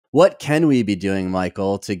What can we be doing,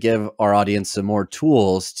 Michael, to give our audience some more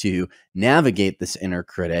tools to navigate this inner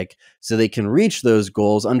critic so they can reach those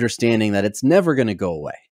goals, understanding that it's never going to go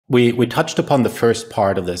away? We touched upon the first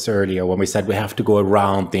part of this earlier when we said we have to go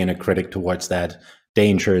around the inner critic towards that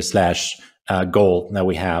danger slash goal that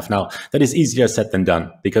we have. Now, that is easier said than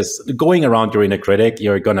done, because going around your inner critic,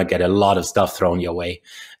 you're going to get a lot of stuff thrown your way.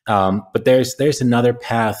 But there's another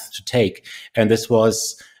path to take. And this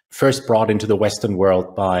was first brought into the Western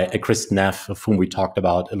world by a Chris Neff, of whom we talked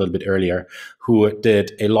about a little bit earlier, who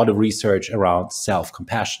did a lot of research around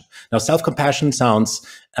self-compassion. Now, self-compassion sounds,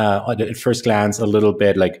 at first glance, a little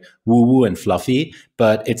bit like woo-woo and fluffy,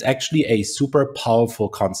 but it's actually a super powerful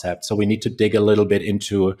concept. So we need to dig a little bit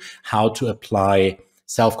into how to apply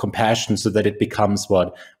self-compassion so that it becomes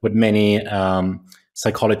what many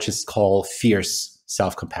psychologists call fierce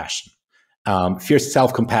self-compassion. Fierce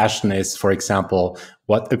self-compassion is, for example,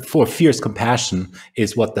 fierce compassion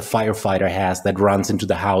is what the firefighter has that runs into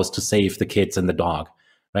the house to save the kids and the dog,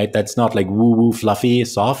 right? That's not like woo-woo, fluffy,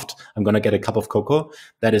 soft. I'm going to get a cup of cocoa.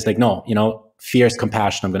 That is like, no, fierce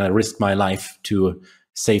compassion. I'm going to risk my life to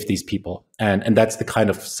save these people. And that's the kind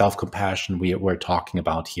of self-compassion we're talking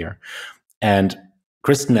about here. And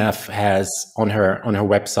Kristen Neff has on her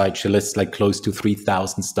website, she lists like close to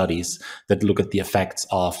 3,000 studies that look at the effects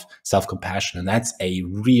of self-compassion. And that's a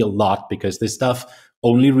real lot, because this stuff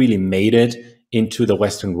only really made it into the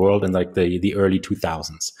Western world in like the early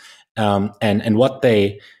 2000s. And what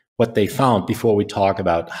they found, before we talk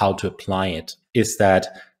about how to apply it, is that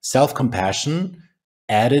self-compassion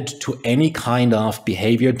added to any kind of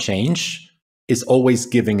behavior change is always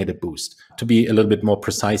giving it a boost. To be a little bit more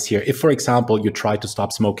precise here, if, for example, you try to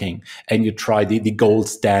stop smoking and you try the gold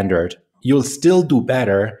standard, you'll still do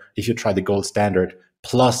better if you try the gold standard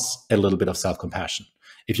plus a little bit of self-compassion.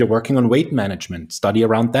 If you're working on weight management, study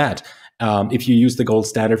around that. If you use the gold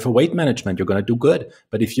standard for weight management, you're going to do good.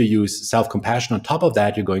 But if you use self-compassion on top of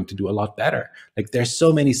that, you're going to do a lot better. Like, there's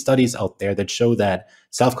so many studies out there that show that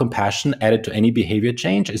self-compassion added to any behavior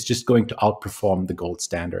change is just going to outperform the gold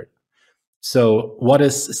standard. So what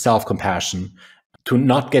is self-compassion? To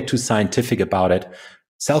not get too scientific about it,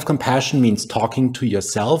 self-compassion means talking to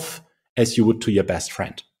yourself as you would to your best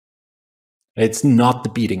friend. It's not the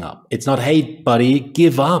beating up. It's not, hey, buddy,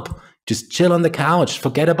 give up. Just chill on the couch.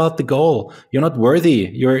 Forget about the goal. You're not worthy.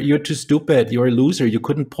 You're too stupid. You're a loser. You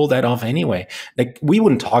couldn't pull that off anyway. Like, we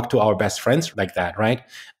wouldn't talk to our best friends like that, right?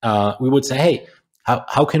 We would say, hey,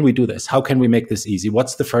 how can we do this? How can we make this easy?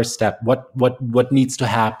 What's the first step? What needs to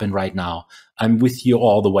happen right now? I'm with you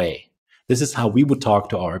all the way. This is how we would talk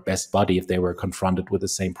to our best buddy if they were confronted with the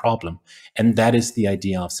same problem. And that is the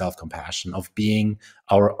idea of self-compassion, of being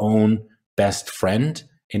our own best friend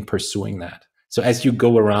in pursuing that. So as you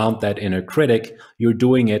go around that inner critic, you're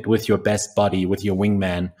doing it with your best buddy, with your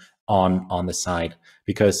wingman on the side.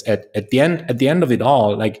 Because at the end of it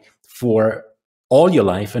all, like, for all your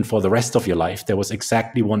life and for the rest of your life, there was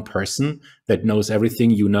exactly one person that knows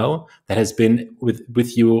everything you know, that has been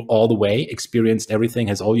with you all the way, experienced everything,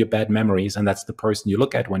 has all your bad memories, and that's the person you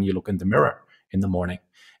look at when you look in the mirror in the morning.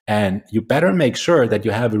 And you better make sure that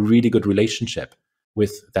you have a really good relationship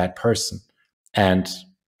with that person. And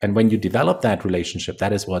when you develop that relationship,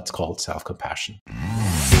 that is what's called self-compassion.